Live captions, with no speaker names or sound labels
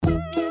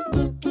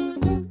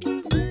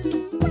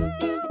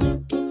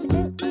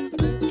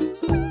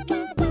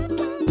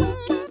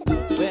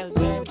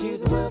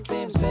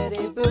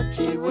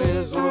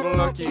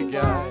Lucky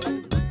guy,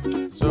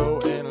 so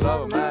in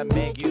love I might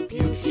make you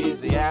puke.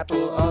 She's the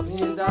apple of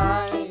his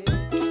eye.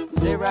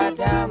 Sit right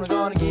down, we're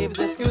gonna give you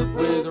the scoop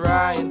with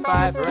Ryan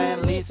Pfeiffer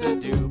and Lisa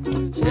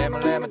Doop.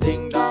 Stamma-lamma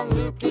ding-dong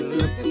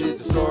loop-de-loop. This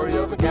is the story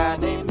of a guy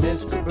named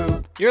Mr.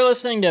 Boop. You're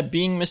listening to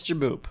Being Mr.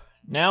 Boop,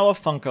 now a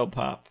Funko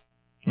Pop.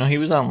 No, he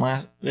was on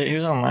last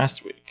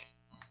week.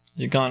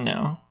 Is he gone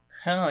now?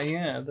 Hell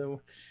yeah.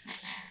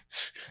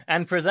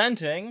 And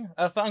presenting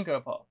a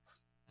Funko Pop.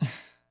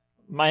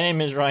 My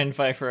name is Ryan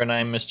Pfeiffer, and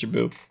I'm Mr.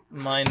 Boop.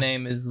 My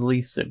name is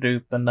Lisa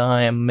Doop, and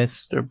I am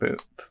Mr.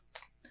 Boop.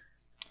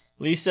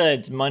 Lisa,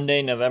 it's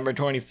Monday, November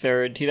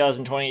 23rd,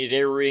 2020.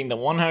 Today we're reading the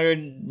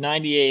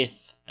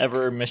 198th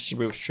ever Mr.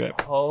 Boop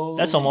strip.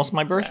 That's almost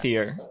my birth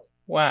year.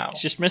 Wow.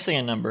 It's just missing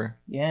a number.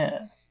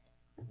 Yeah.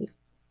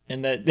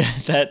 And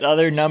that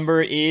other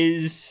number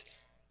is...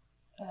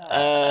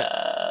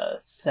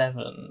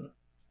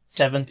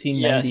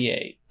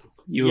 1798.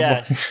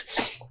 Yes.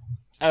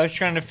 I was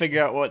trying to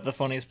figure out what the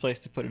funniest place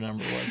to put a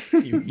number was.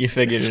 You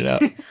figured it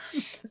out.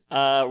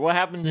 What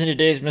happens in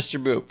today's Mr.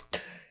 Boop?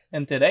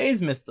 In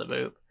today's Mr.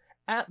 Boop,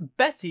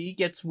 Betty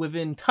gets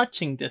within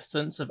touching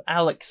distance of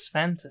Alex's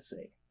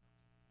fantasy.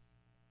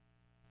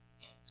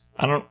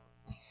 I'm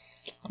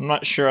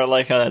not sure I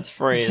like how that's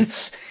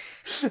phrased.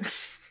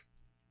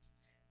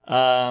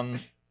 Isn't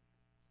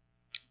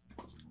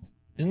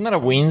that a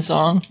Ween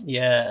song?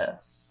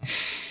 Yes.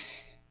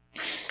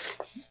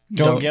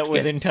 Don't get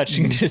within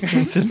touching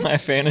distance of my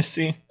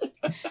fantasy.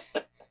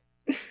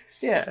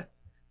 Yeah.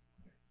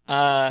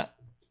 4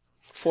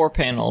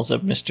 panels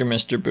of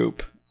Mr.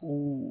 Boop.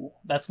 Ooh,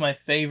 that's my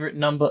favorite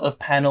number of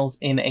panels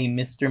in a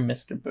Mr.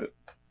 Boop.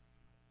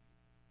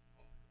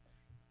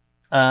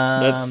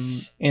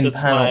 That's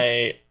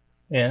my...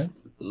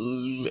 Yes.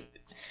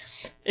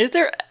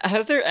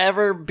 Has there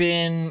ever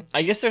been...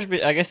 I guess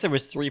there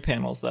was 3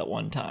 panels that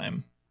one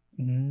time.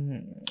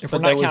 If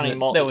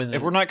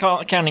we're not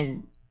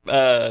counting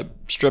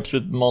strips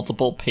with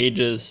multiple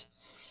pages.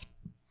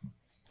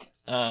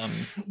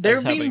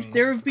 There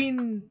have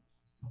been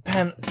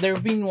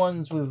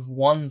ones with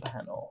 1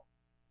 panel,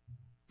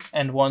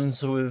 and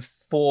ones with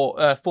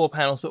 4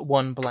 panels but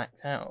 1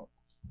 blacked out.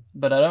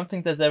 But I don't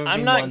think there's ever. I'm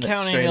been not one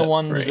counting the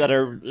ones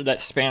that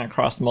span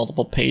across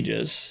multiple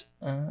pages,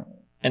 and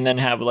then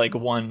have like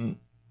 1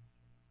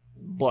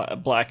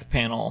 black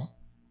panel.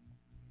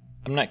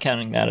 I'm not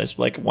counting that as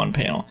like 1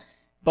 panel.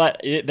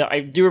 But I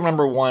do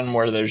remember one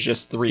where there's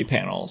just 3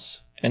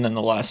 panels, and then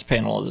the last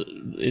panel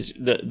is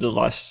the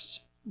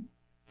last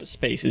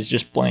space is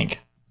just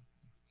blank.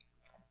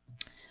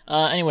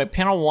 Anyway,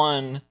 panel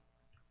 1,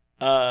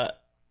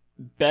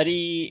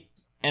 Betty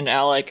and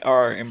Alec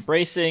are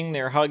embracing,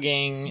 they're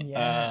hugging,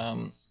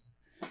 yes.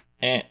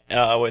 And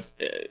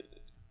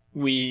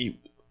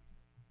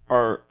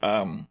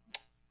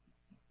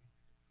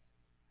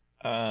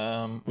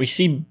we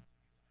see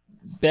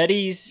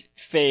Betty's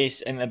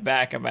face and the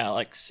back of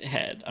Alex's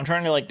head. I'm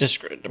trying to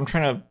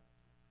describe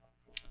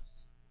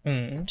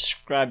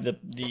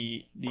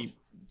the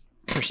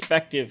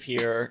perspective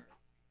here.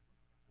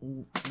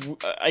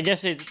 I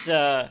guess it's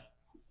not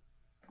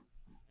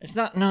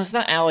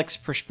Alex's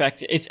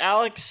perspective. It's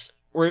Alex.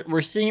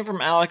 We're seeing it from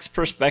Alex's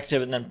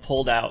perspective and then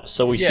pulled out,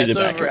 so we see the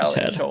back of his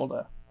head.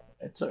 Shoulder.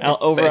 It's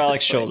over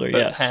Alex's shoulder.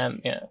 Yes.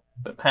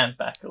 But pan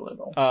back a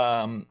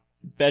little.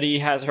 Betty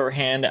has her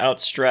hand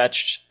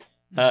outstretched.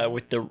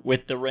 With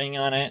the ring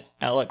on it.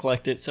 Alec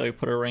liked it, so he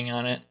put a ring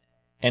on it,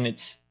 and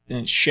it's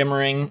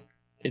shimmering.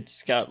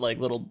 It's got like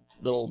little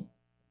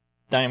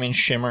diamond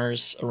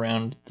shimmers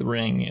around the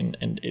ring,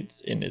 and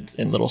it's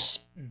in little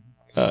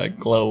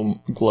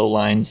glow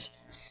lines.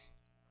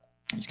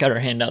 She's got her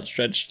hand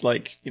outstretched,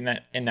 like in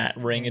that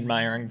ring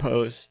admiring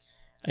pose,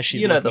 as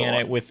she's looking at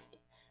it with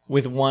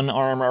one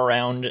arm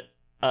around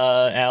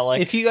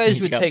Alec. If you guys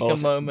would take a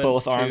moment,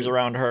 both arms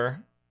around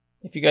her.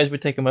 If you guys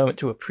would take a moment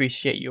to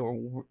appreciate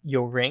your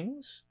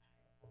rings,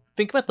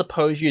 think about the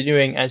pose you're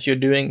doing as you're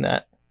doing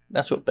that.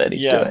 That's what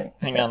Betty's doing.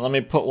 Hang on, let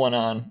me put one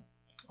on.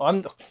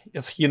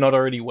 If you're not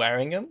already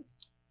wearing them,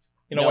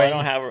 I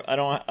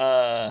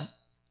don't.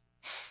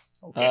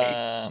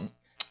 Okay.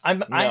 I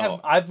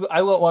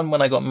got one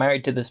when I got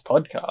married to this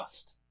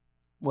podcast.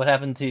 What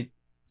happened to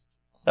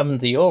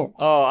your?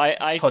 Oh,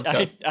 I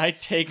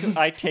take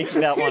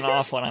that one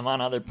off when I'm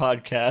on other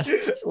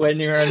podcasts. When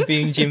you're on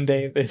Being Jim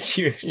Davis,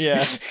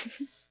 yeah.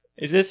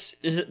 This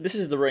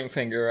is the ring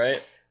finger,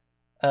 right?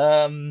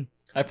 I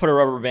put a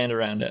rubber band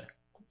around it.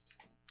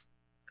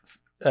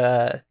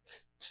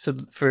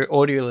 For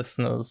audio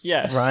listeners,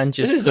 yes, Ryan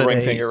just this is the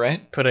ring finger,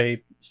 right?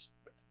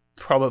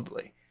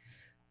 Probably.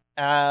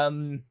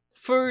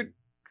 For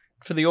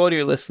the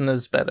audio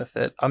listeners'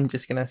 benefit, I'm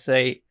just gonna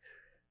say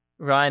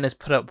Ryan has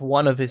put up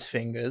one of his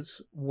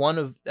fingers.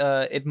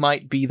 It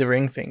might be the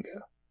ring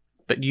finger,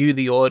 but you,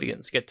 the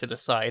audience, get to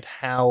decide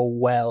how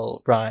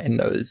well Ryan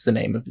knows the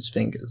name of his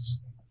fingers.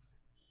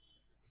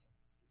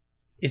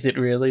 Is it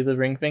really the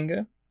ring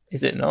finger?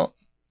 Is it not?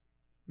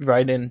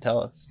 Write in and tell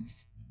us.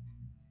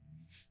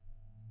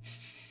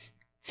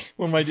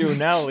 What am I doing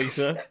now,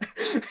 Lisa?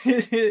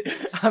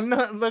 I'm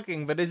not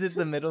looking, but is it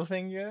the middle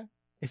finger?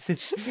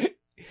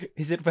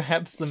 Is it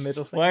perhaps the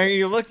middle finger? Why are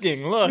you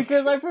looking? Look.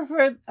 Because I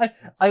prefer.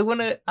 I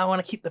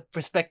wanna keep the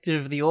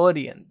perspective of the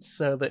audience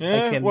so that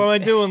I can. What am I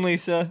doing,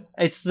 Lisa?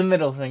 It's the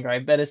middle finger. I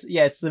bet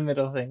it's the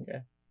middle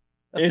finger.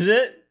 Is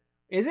it?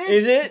 Is it?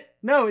 Is it?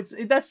 No,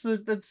 that's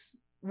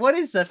what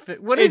is that?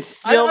 It's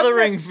still the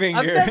ring finger.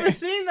 I've never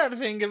seen that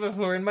finger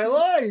before in my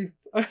life.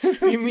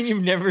 You mean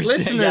you've never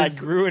seen? Yeah, I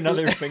grew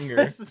another finger.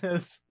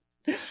 Listeners,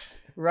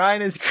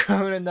 Ryan has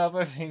grown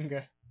another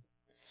finger.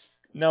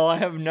 No, I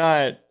have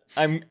not.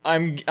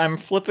 I'm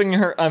flipping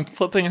her. I'm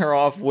flipping her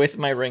off with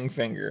my ring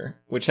finger,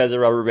 which has a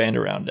rubber band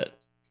around it.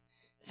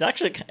 It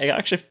actually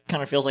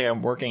kind of feels like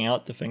I'm working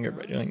out the finger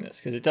by doing this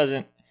because it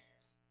doesn't.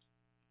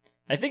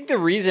 I think the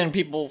reason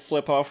people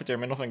flip off with their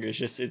middle finger is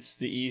just it's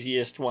the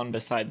easiest one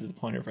besides the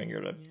pointer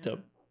finger to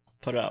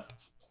put up.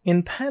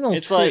 In panel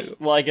it's 2, like,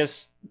 well, I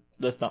guess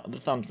the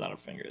thumb's not a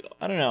finger though.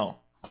 I don't know.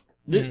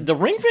 The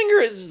ring finger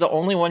is the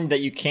only one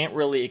that you can't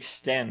really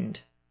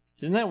extend.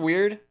 Isn't that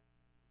weird?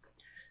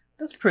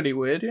 That's pretty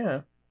weird,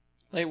 yeah.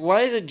 Like,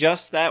 why is it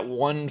just that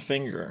one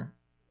finger?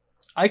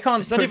 I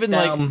can't. It's not even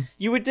like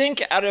you would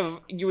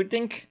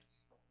think.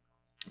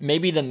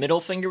 Maybe the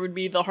middle finger would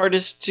be the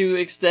hardest to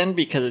extend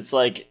because it's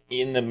like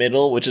in the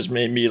middle, which is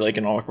maybe like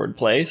an awkward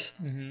place.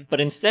 Mm-hmm.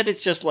 But instead,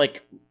 it's just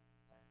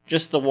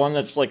the one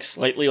that's like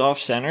slightly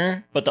off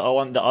center. But the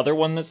other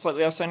one that's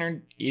slightly off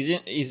center is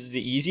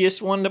the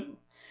easiest one to.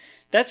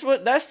 That's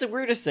the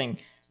weirdest thing.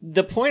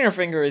 The pointer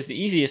finger is the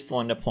easiest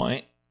one to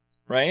point,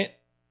 right?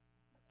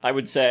 I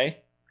would say.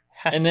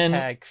 And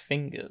then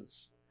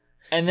fingers.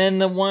 And then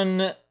the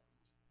one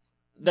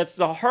that's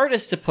the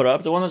hardest to put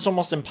up, the one that's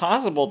almost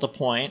impossible to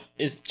point,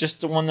 is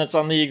just the one that's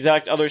on the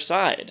exact other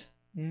side.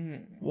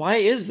 Why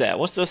is that?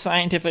 What's the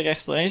scientific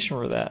explanation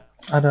for that?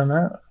 I don't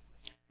know.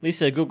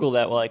 Lisa, Google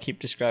that while I keep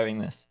describing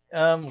this.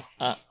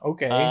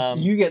 Okay.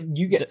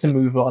 You get to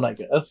move on, I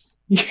guess.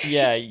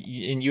 Yeah,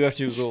 and you have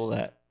to Google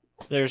that.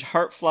 There's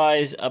heart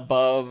flies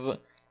above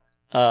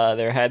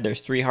their head.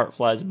 There's 3 heart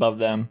flies above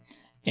them.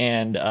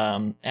 And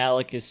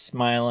Alec is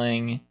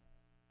smiling.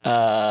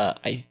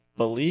 I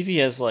believe he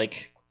has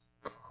like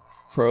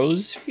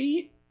crow's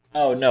feet.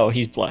 Oh no,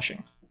 he's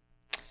blushing.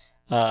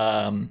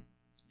 And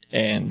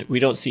we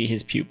don't see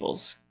his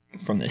pupils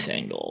from this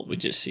angle. We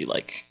just see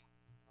like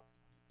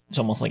it's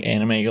almost like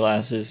anime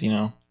glasses,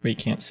 where you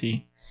can't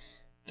see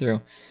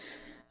through.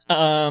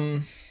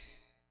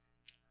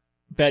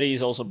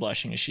 Betty's also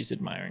blushing as she's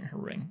admiring her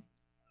ring.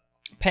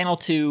 Panel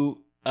 2.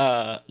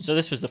 So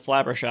this was the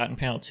flapper shot, and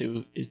panel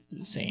 2 is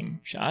the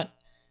same shot.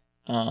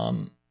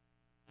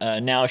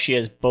 Now she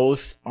has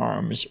both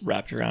arms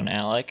wrapped around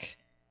Alec,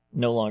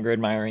 no longer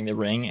admiring the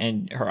ring,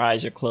 and her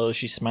eyes are closed.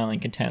 She's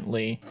smiling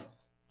contently.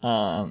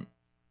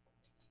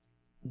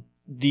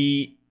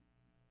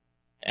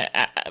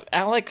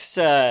 Alec's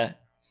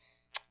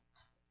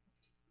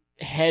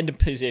head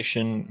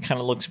position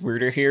kind of looks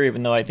weirder here,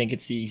 even though I think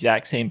it's the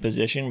exact same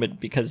position, but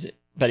because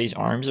Betty's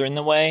arms are in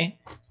the way.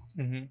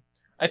 Mm-hmm.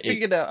 I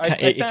figured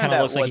out. It kind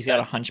of looks like he's got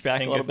a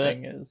hunchback a little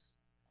bit.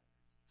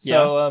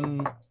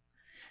 So,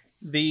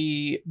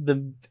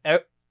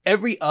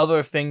 every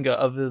other finger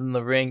other than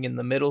the ring and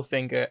the middle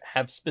finger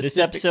have specific. This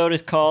episode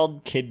is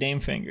called Kid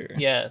Named Finger.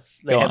 Yes,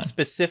 they have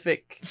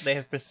specific. They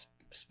have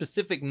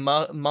specific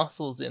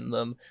muscles in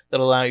them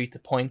that allow you to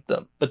point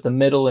them, but the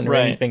middle and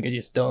ring finger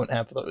just don't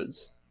have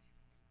those.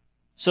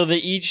 So they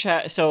each.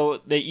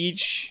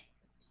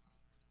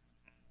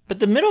 But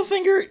the middle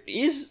finger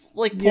is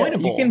like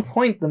pointable. Yeah, you can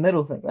point the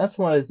middle finger. That's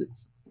why it's.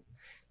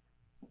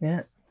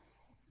 Yeah.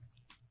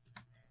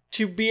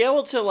 To be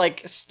able to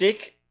like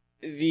stick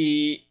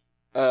the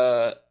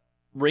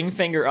ring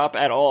finger up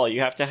at all,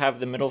 you have to have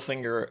the middle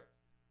finger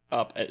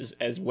up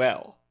as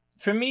well.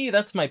 For me,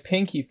 that's my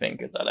pinky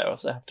finger that I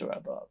also have to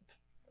wrap up.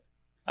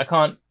 I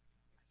can't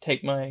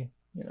take my,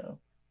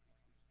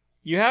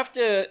 You have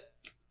to.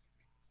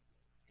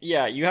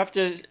 Yeah, you have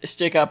to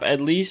stick up at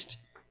least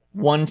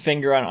one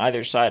finger on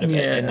either side of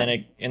it, and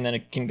then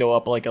it can go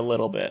up like a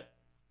little bit.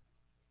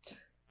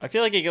 I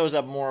feel like it goes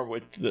up more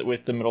with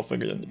the middle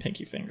finger than the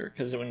pinky finger,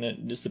 because when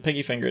it's the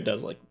pinky finger, it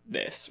does like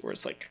this, where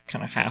it's like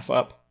kind of half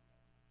up.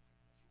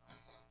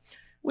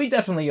 We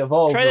definitely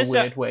evolved a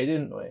weird way,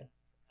 didn't we?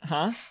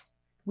 Huh?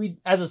 We,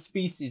 as a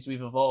species,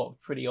 we've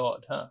evolved pretty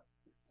odd, huh?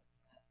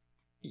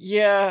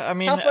 Yeah, I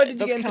mean, how far did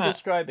you get into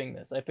describing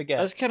this? I forget.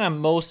 That's kind of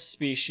most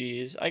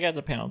species. I got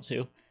the panel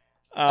too.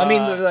 I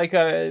mean,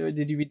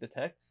 did you read the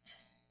text?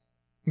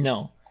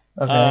 No.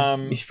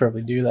 Okay. You should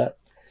probably do that.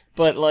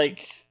 But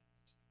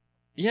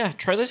yeah,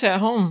 try this at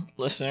home,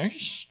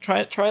 listeners.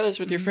 Try this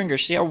with your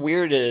fingers. See how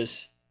weird it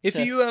is.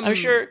 I'm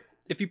sure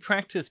if you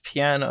practice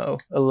piano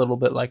a little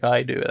bit like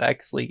I do, it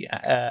actually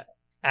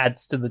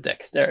adds to the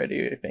dexterity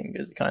of your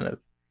fingers, kind of.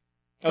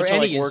 Oh,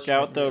 to work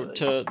out though.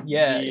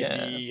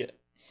 Really.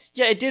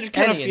 Yeah, it did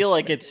kind of feel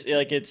like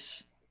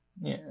it's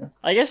Yeah.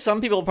 I guess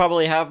some people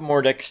probably have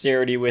more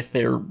dexterity with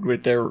their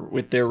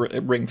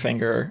ring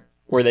finger,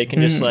 where they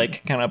can just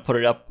like kind of put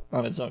it up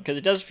on its own. Because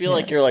it does feel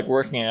like you're like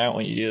working it out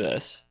when you do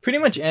this. Pretty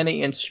much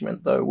any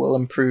instrument though will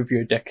improve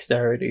your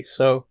dexterity.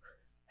 So,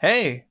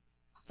 hey.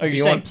 Oh,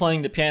 you're saying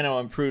playing the piano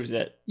improves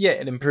it? Yeah,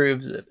 it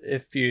improves it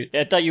if you.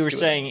 I thought you were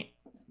saying,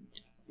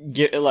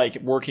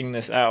 working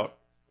this out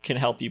can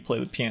help you play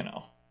the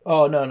piano.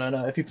 Oh no!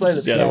 If you play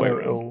the piano, other way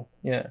around.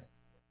 Yeah.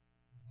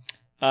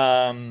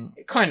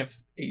 Kind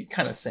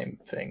of same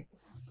thing.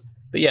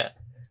 But yeah,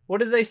 what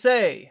did they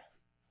say?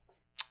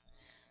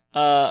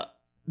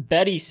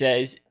 Betty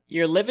says,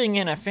 "You're living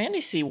in a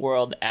fantasy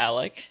world,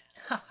 Alec."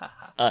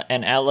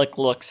 And Alec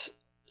looks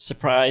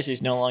surprised.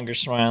 He's no longer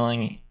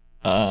smiling.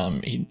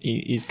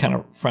 He's kind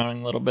of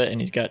frowning a little bit, and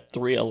he's got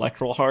 3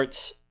 electral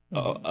hearts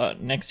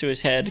next to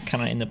his head,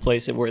 kind of in the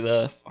place of where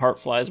the heart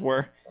flies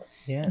were.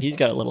 Yeah. He's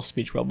got a little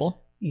speech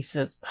bubble. He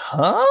says,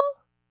 "Huh?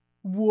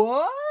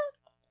 What?"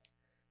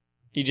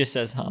 He just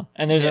says, "Huh?"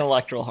 And there's an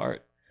electoral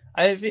heart.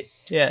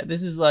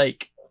 This is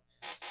like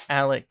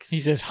Alex. He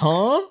says,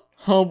 "Huh?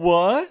 Huh?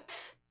 What?"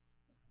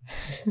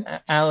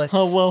 Alex.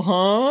 Huh? Well,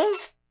 huh?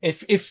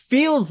 It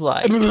feels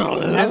like,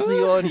 as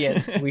the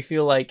audience, we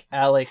feel like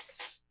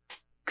Alex's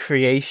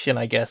creation,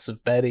 I guess,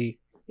 of Betty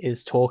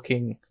is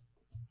talking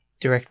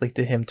directly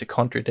to him to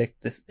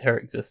contradict her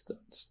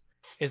existence.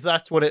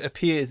 That's what it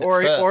appears.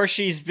 Or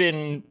she's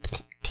been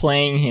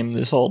playing him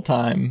this whole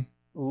time.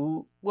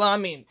 Ooh. Well, I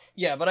mean,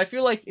 yeah, but I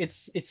feel like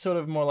it's sort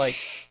of more like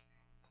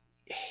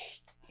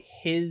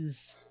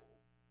he's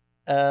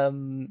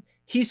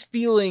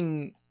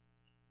feeling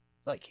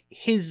like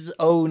his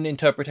own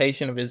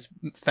interpretation of his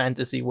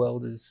fantasy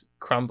world is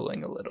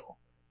crumbling a little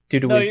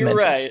due to his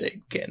mental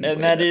state.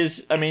 And that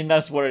is, I mean,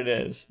 that's what it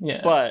is.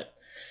 Yeah. But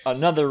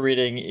another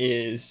reading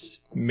is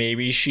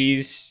maybe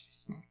she's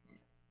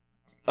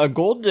a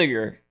gold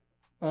digger.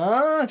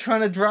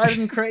 Trying to drive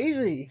him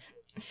crazy.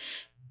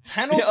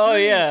 Panel oh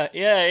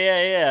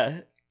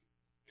yeah.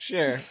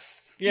 Sure.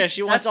 Yeah,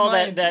 she wants all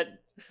that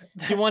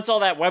she wants all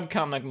that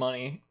webcomic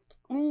money.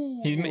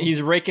 Ooh.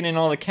 He's raking in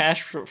all the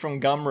cash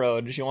from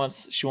Gumroad. She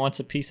wants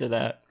a piece of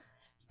that.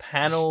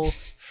 Panel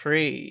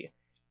 3.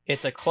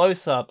 It's a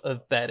close up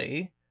of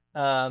Betty.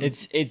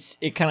 It's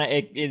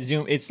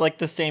like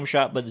the same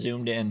shot but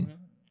zoomed in.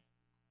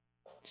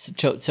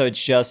 So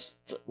it's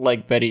just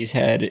like Betty's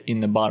head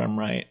in the bottom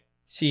right.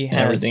 She has and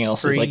everything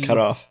else is like cut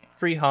off.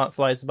 3 heart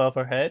flies above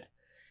her head.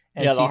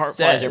 And the heart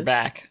flies are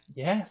back.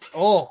 Yes.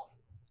 Oh.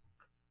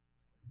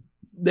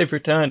 They've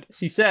returned.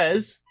 She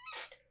says...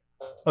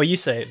 Oh, you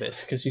say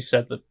this, because you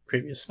said the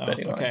previous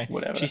Betty line. Okay.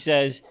 Whatever. She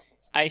says,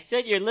 "I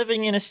said you're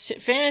living in a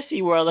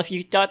fantasy world if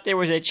you thought there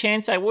was a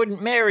chance I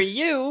wouldn't marry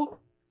you."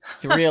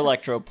 3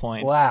 electro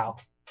points. Wow.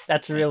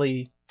 That's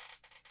really...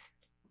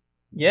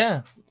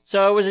 Yeah.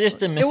 So it was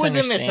just a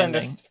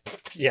misunderstanding.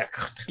 Yeah.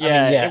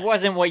 It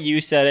wasn't what you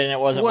said, and it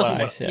wasn't what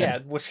I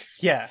said.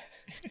 Yeah.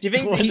 Do you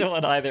think it wasn't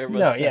what either of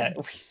us said?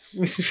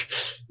 Yeah.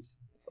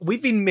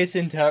 We've been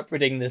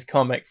misinterpreting this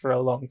comic for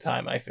a long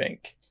time, I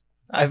think.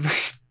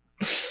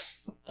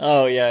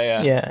 Oh,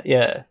 yeah.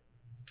 Yeah.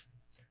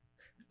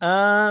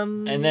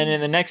 And then in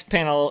the next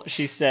panel,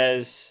 she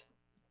says,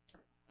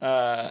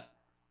 Alex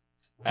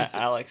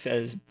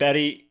says,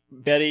 Betty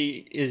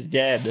is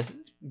dead.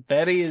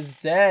 Betty is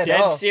dead.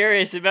 Dead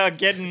serious about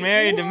getting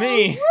married to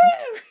me.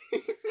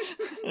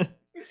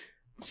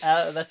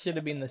 That should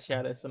have been the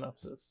shadow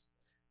synopsis.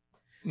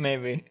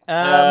 Maybe.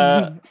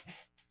 Well,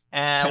 4?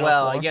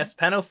 I guess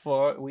panel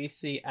 4, we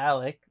see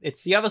Alec.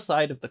 It's the other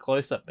side of the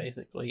close-up,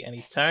 basically, and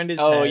he's turned his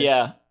head. Oh,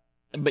 yeah.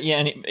 But yeah,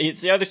 and it's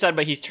the other side,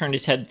 but he's turned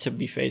his head to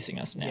be facing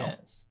us now.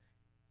 Yes.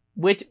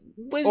 Which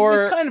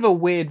was kind of a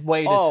weird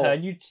way to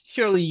turn.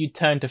 Surely you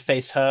turn to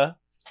face her,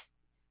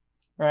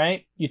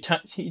 right? He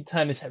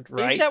turned his head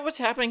right. Is that what's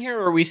happening here,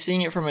 or are we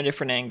seeing it from a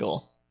different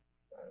angle?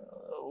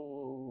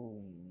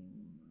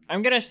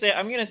 I'm gonna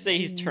say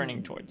he's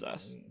turning towards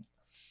us.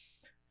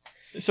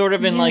 Sort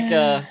of in like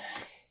a.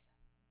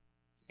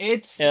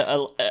 It's the end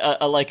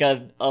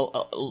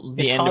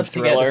of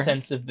Thriller. To get a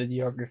sense of the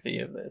geography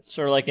of this.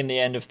 Sort of like in the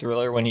end of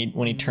Thriller when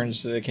he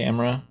turns to the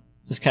camera.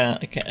 It's kind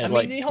of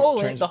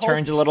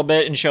turns a little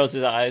bit and shows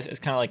his eyes. It's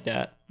kind of like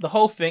that. The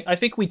whole thing. I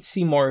think we'd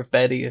see more of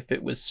Betty if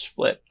it was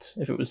flipped.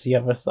 If it was the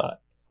other side.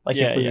 I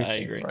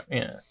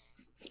agree.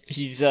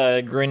 He's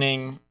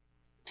grinning,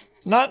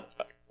 not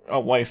a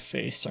wife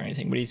face or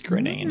anything, but he's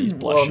grinning and he's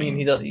blushing. Well, I mean,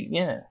 he does.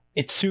 Yeah.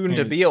 It's soon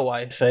to be a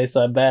wife face,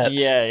 I bet.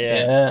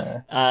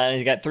 Yeah. And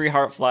he's got 3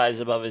 heart flies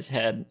above his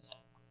head.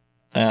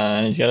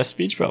 And he's got a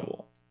speech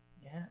bubble.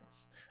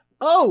 Yes.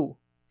 Oh!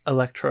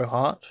 Electro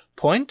heart.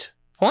 Point?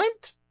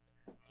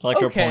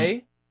 Electro okay.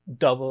 point.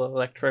 Double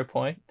electro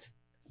point.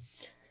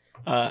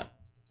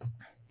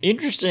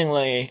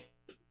 Interestingly...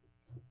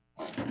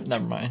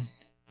 Never mind.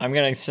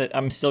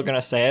 I'm still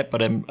gonna say it,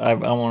 but I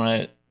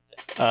want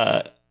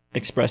to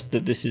express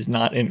that this is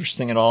not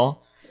interesting at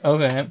all.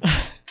 Okay.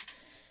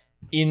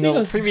 In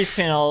the previous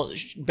panel,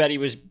 Betty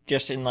was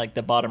just in like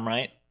the bottom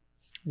right.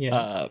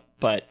 Yeah.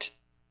 But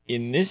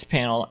in this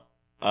panel,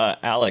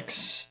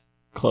 Alex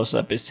close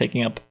up is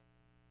taking up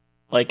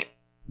like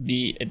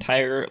the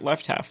entire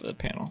left half of the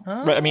panel.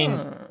 Right, I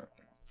mean,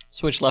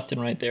 switch left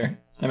and right there.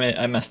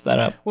 I messed that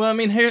up. well, I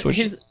mean,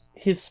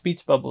 his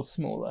speech bubble's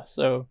smaller,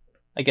 so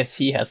I guess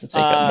he has to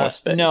take up more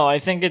space. No, I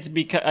think it's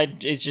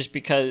just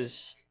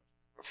because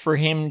for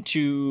him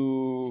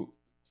to,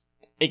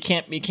 it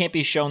can't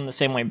be shown the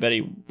same way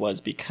Betty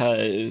was,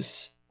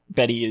 because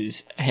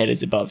Betty's head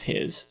is above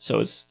his, so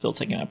it's still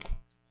taking up,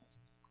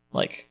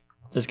 like,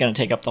 it's going to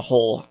take up the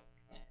whole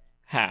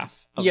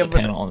half of the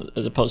panel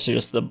as opposed to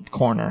just the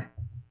corner.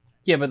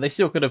 Yeah, but they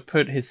still could have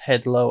put his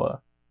head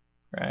lower,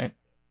 right?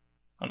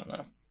 I don't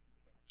know.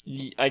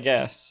 I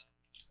guess.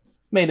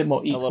 Made it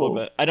more equal. A little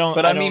bit.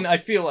 I mean, I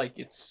feel like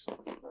it's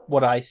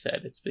what I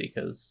said. It's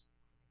because,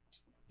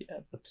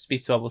 the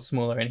speech bubble's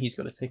smaller and he's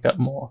got to take up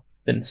more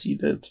than she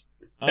did.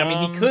 I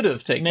mean, he could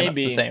have taken up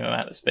the same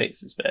amount of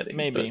space as Betty.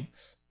 Maybe.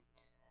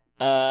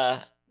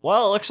 Well,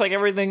 it looks like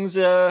everything's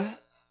going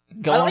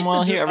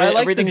well here. I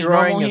like Everything's the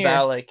drawing normal of here.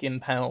 Alec in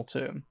panel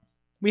 2.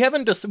 We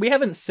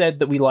haven't said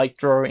that we like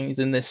drawings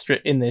in this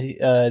strip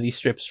these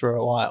strips for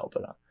a while,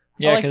 but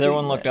Yeah, because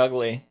everyone looked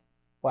ugly.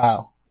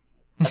 Wow,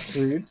 that's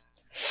rude.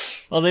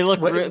 Well, they look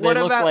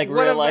like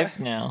real life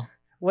now.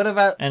 What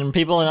about? And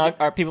people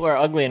are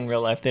ugly in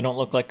real life. They don't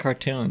look like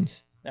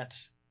cartoons.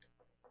 That's.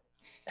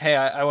 Hey,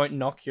 I won't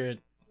knock your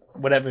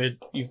whatever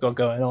you've got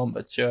going on,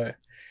 but sure.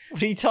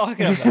 What are you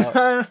talking about?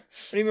 What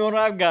do you mean what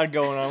I've got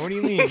going on? What do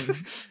you mean?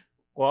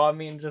 Well, I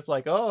mean, just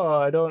like,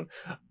 I don't.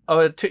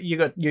 You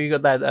got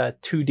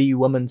that 2D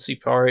woman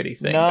superiority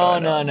thing.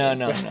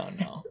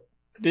 No.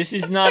 This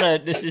is not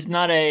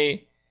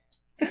a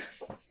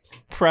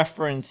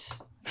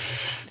preference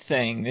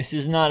thing. This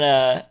is not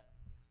a.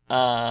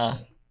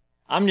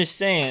 I'm just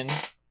saying,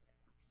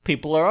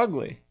 people are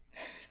ugly.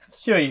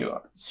 Sure you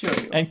are.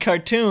 And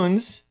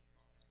cartoons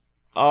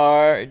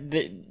are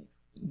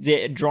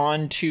they're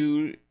drawn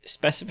to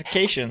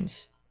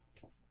specifications,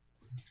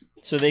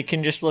 so they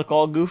can just look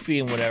all goofy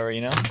and whatever,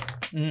 you know.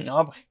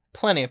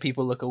 Plenty of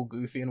people look all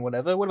goofy and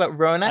whatever. What about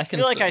Rowan Atkinson?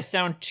 I feel like I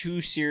sound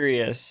too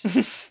serious.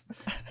 What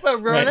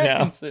about Rowan right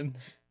Atkinson?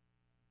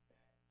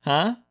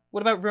 Huh?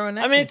 What about Rowan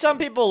Atkinson? I mean, some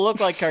people look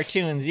like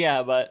cartoons,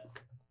 yeah, but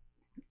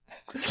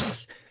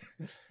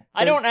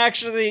I don't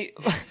actually.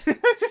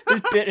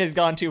 This bit has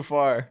gone too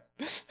far.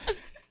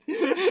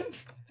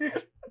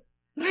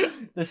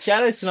 The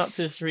Shadow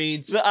Synopsis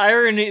reads: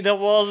 the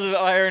walls of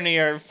irony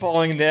are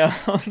falling down.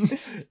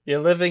 You're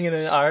living in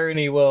an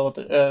irony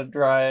world,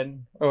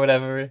 Ryan, or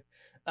whatever.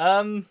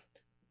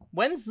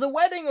 When's the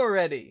wedding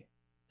already?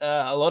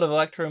 A lot of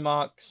electro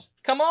marks.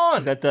 Come on!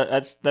 Is that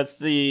that's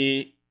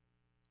the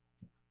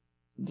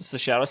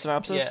Shadow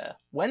Synopsis? Yeah.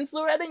 When's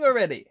the wedding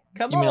already?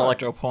 Come on! You mean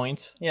electro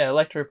points? Yeah,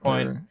 electro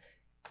point. Or...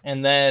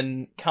 And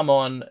then, come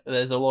on,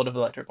 there's a lot of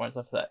electro points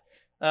after that.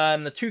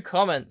 And the two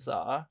comments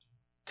are,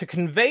 to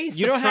convey surprise.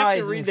 You don't have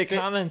to read the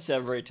comments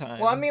every time.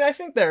 Well, I mean, I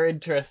think they're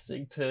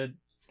interesting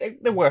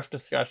they're worth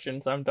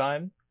discussion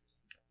sometime.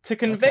 To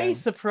convey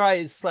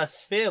surprise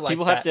 / fear like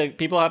people that.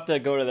 People have to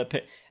go to the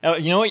pit.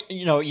 You know what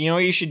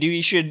you should do?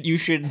 You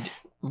should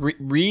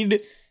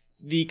read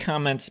the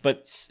comments,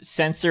 but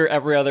censor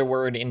every other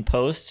word in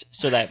post,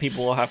 so that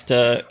people will have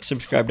to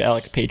subscribe to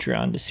Alec's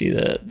Patreon to see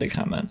the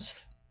comments.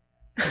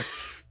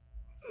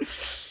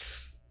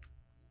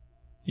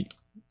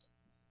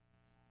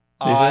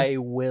 I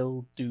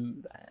will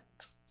do that.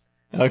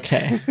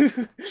 Okay.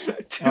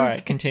 All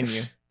right,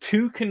 continue.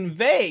 To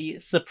convey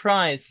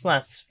surprise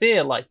 /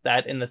 fear like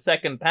that in the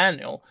second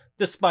panel,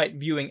 despite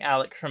viewing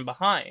Alec from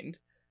behind,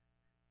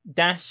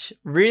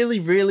 - really,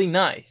 really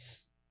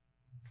nice.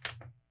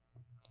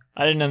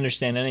 I didn't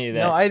understand any of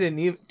that. No, I didn't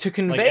even. To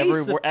convey...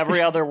 Like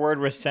every other word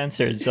was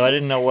censored, so I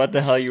didn't know what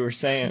the hell you were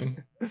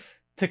saying.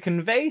 To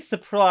convey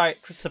surprise...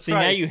 See,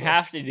 now you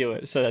have to do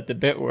it so that the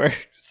bit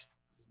works.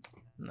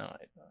 No,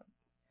 I don't.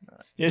 No.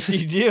 Yes,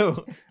 you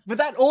do. But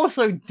that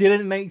also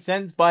didn't make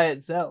sense by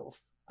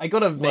itself. I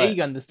got a vague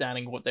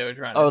understanding of what they were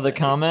trying to say. Oh, the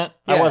comment?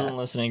 Yeah. I wasn't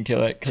listening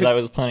to it, because I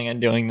was planning on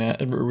doing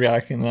that and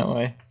reacting that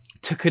way.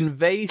 To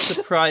convey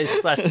surprise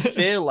 /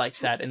 fear like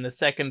that in the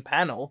second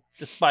panel,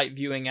 despite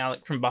viewing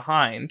Alec from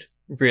behind,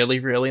 really,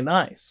 really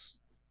nice.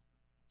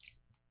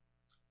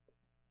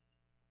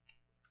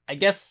 I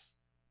guess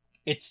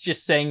it's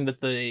just saying that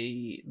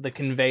the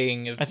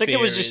conveying of I think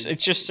fear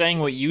it's just saying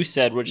what you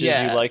said, which is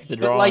you like the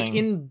drawing. But like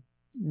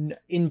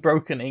in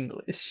broken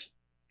English.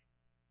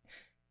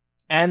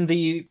 And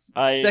the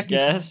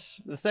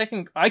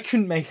second, I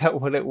couldn't make out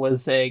what it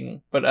was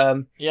saying, but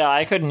yeah,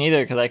 I couldn't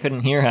either because I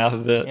couldn't hear half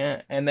of it.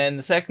 Yeah, and then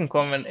the second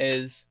comment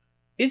is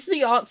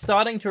the art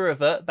starting to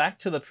revert back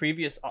to the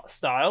previous art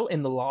style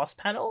in the last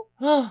panel?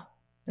 And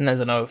there's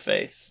an O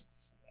face.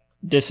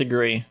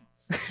 Disagree.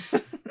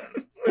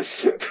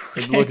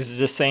 It looks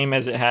the same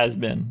as it has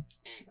been.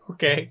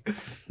 Okay.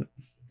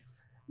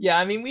 Yeah,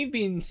 I mean, we've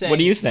been saying... What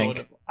do you think?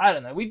 Sort of, I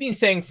don't know. We've been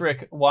saying for a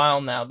while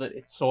now that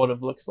it sort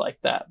of looks like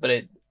that, but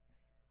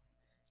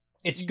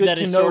it's good that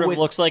to it know sort of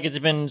looks like it's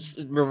been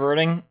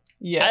reverting.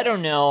 Yeah, I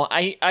don't know.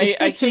 It's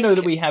good to know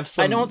that we have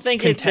some. I don't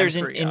think I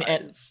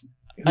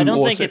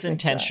don't think it's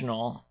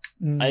intentional.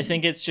 Mm. I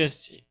think it's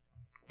just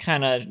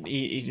kind of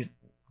he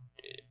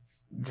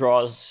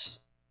draws.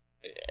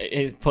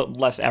 He put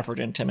less effort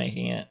into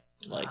making it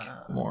like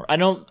more. I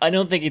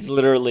don't think it's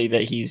literally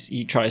that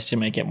he tries to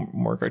make it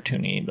more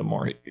cartoony the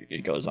more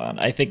it goes on.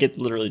 I think it's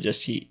literally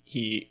just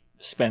he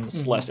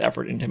spends less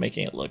effort into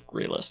making it look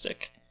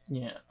realistic.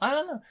 Yeah, I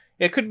don't know.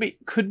 It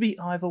could be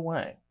either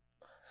way.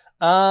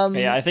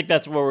 Yeah, I think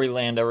that's where we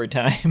land every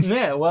time.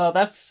 Yeah, well,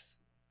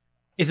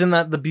 isn't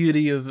that the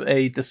beauty of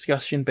a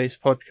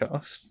discussion-based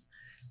podcast?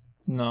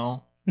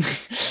 No.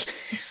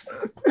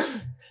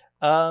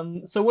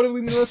 So what have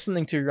we been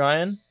listening to,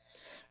 Ryan?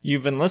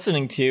 You've been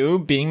listening to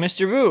Being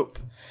Mr. Boop.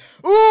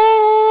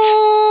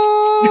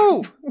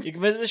 Ooh! You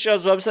can visit the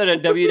show's website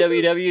at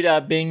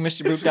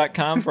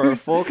www.beingmrboop.com for a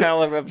full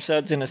catalog of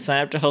episodes and to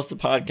sign up to host the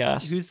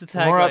podcast. Who's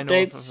the More tagline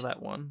updates for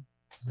that one?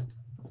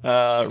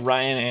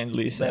 Ryan and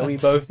Lisa. Yeah, we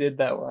both did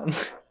that one.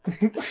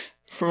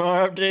 For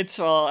more updates,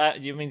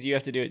 it means you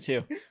have to do it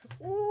too.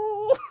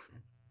 Ooh.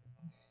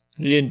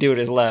 You didn't do it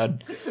as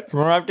loud. For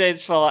more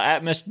updates, follow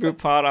at Mr. Boop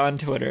Pod on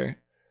Twitter.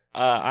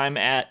 I'm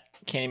at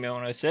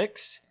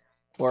Candyman106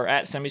 or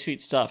at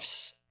Semi-Sweet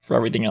Stuffs for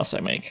everything else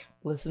I make.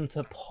 Listen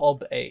to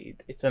Pob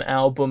Aid. It's an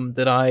album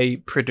that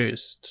I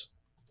produced.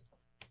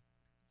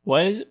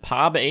 What is it?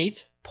 Pob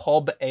 8?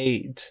 Pob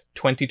Aid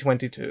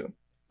 2022.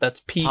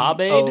 That's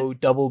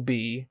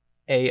POBBAID.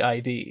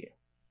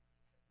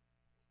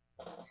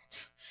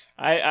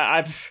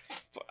 Why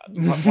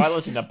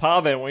listen to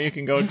Pob Aid when you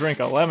can go drink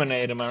a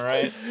lemonade? Am I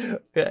right?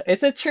 Yeah,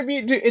 it's a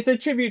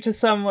tribute to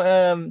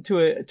some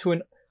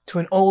to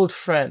an old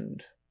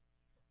friend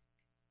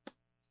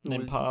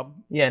Named Pob.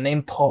 Yeah,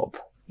 named Pob.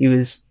 He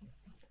was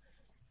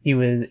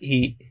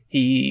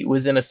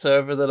in a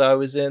server that I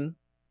was in.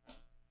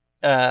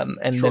 And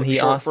then he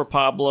short asked for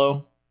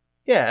Pablo.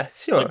 Yeah,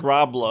 sure. Like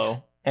Rob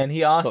Lowe. And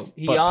he asked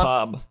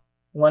Pob.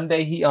 One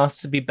day he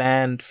asked to be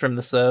banned from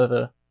the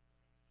server.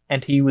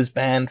 And he was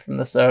banned from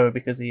the server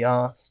because he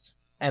asked.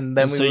 And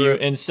then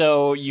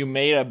so you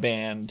made a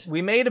band.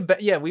 We made a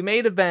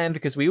band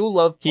because we all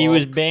loved Pob. He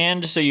was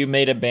banned, so you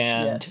made a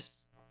band.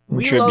 Yes.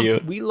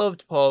 We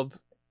loved Pob.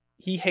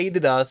 He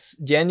hated us,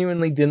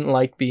 genuinely didn't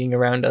like being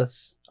around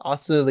us,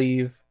 asked to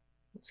leave,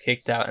 was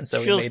kicked out, and so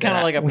we feels made kind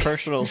of like a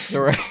personal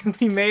story.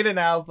 We made an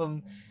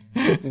album.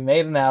 We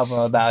made an album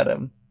about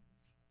him.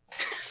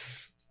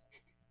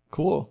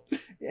 Cool.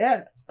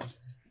 Yeah.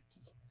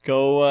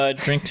 Go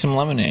drink some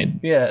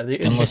lemonade. Yeah,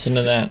 and listen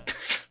to that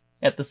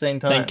at the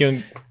same time. Thank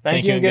you.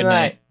 Thank you. And good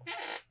night.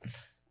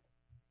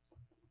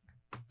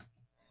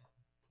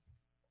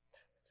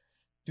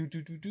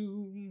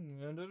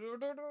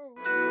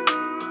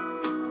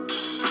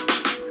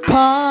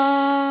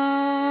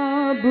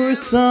 Papa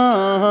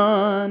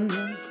son,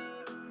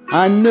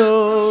 I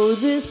know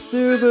this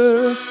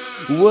server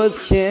was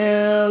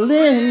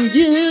killing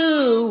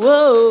you.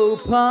 Oh,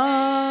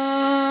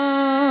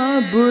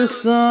 Papa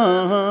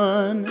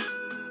son,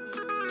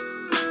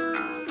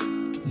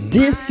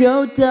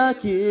 Disco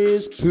Duck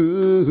is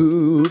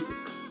poop.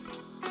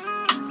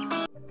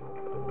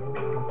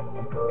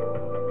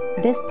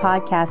 This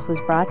podcast was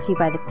brought to you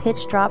by the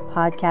Pitch Drop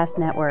Podcast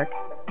Network.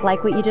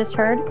 Like what you just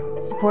heard?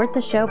 Support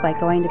the show by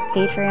going to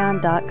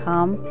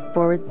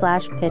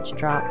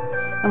patreon.com/pitchdrop.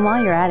 And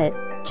while you're at it,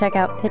 check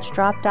out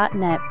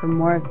pitchdrop.net for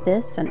more of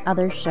this and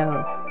other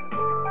shows.